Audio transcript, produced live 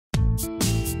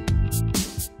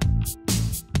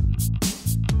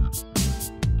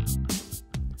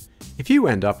If you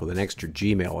end up with an extra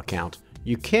Gmail account,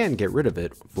 you can get rid of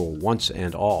it for once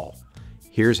and all.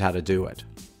 Here's how to do it.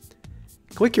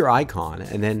 Click your icon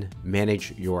and then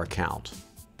Manage your account.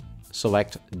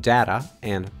 Select Data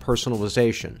and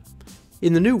Personalization.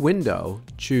 In the new window,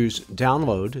 choose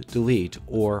Download, Delete,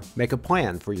 or Make a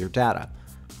Plan for your data.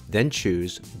 Then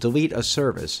choose Delete a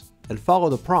Service and follow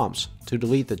the prompts to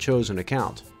delete the chosen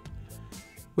account.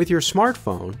 With your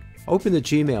smartphone, open the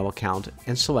Gmail account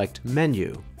and select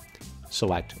Menu.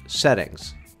 Select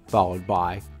Settings, followed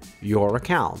by Your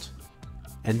Account,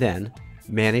 and then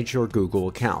Manage your Google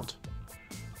account.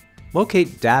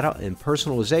 Locate Data and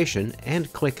Personalization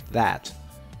and click that.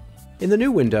 In the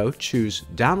new window, choose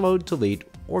Download, Delete,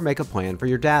 or Make a Plan for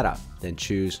your data. Then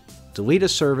choose Delete a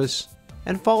Service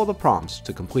and follow the prompts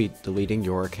to complete deleting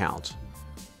your account.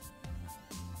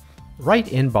 Right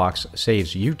Inbox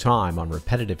saves you time on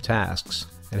repetitive tasks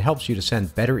and helps you to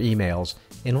send better emails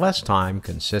in less time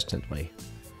consistently.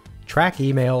 Track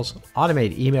emails,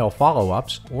 automate email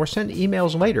follow-ups, or send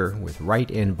emails later with Right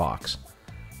Inbox.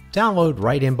 Download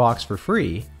Right Inbox for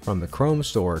free from the Chrome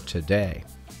Store today.